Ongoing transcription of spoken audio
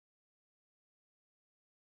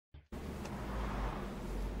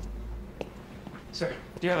Sir,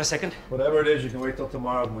 do you have a second? Whatever it is, you can wait till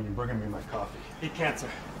tomorrow when you're bringing me my coffee. He can't, sir.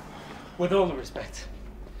 With all due respect.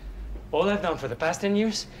 All I've done for the past 10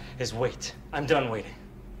 years is wait. I'm done waiting.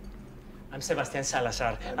 I'm Sebastian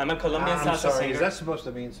Salazar. I'm a Colombian salsa singer. Is that supposed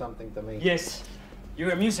to mean something to me? Yes.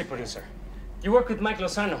 You're a music producer. You work with Mike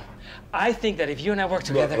Lozano. I think that if you and I work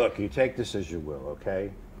together... Look, you take this as you will,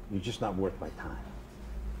 okay? You're just not worth my time.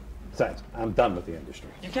 Besides, I'm done with the industry.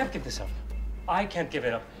 You can't give this up. I can't give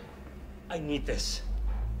it up. I need this.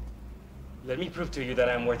 Let me prove to you that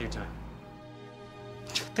I'm worth your time.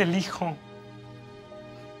 Yo te elijo.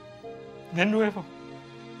 De nuevo.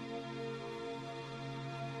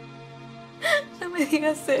 No me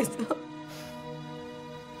digas eso.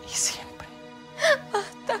 Y siempre.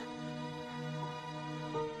 Basta.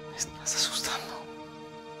 Me estás asustando.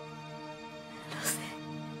 Lo sé.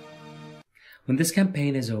 When this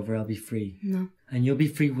campaign is over, I'll be free. No. And you'll be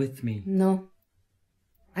free with me. No.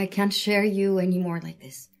 I can't share you anymore like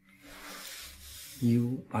this.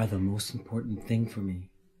 You are the most important thing for me.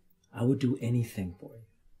 I would do anything for you.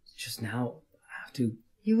 Just now, I have to...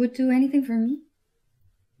 You would do anything for me?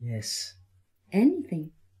 Yes.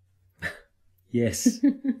 Anything? Yes.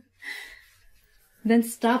 Then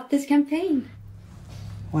stop this campaign.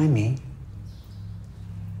 Why me?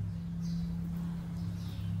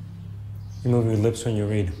 You move your lips when you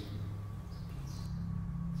read.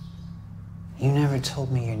 You never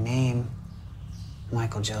told me your name.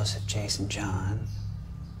 Michael, Joseph, Jason, John.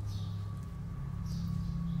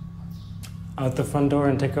 Out the front door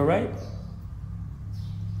and take a right.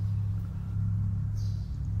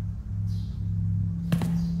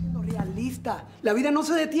 Realista. La vida no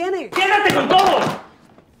se detiene. ¡Quédate con todo!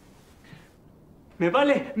 Me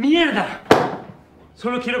vale mierda.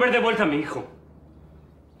 Solo quiero ver de vuelta a mi hijo.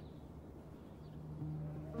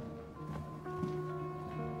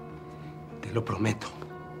 Te lo prometo.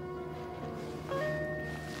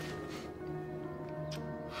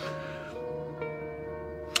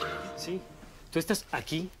 Sí, tú estás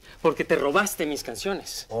aquí porque te robaste mis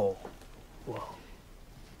canciones. Oh. Whoa.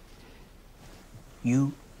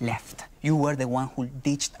 You left. You were the one who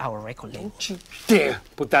ditched our record label. Don't you dare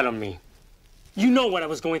put that on me. You know what I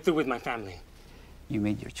was going through with my family. You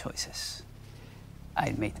made your choices.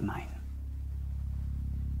 I made mine.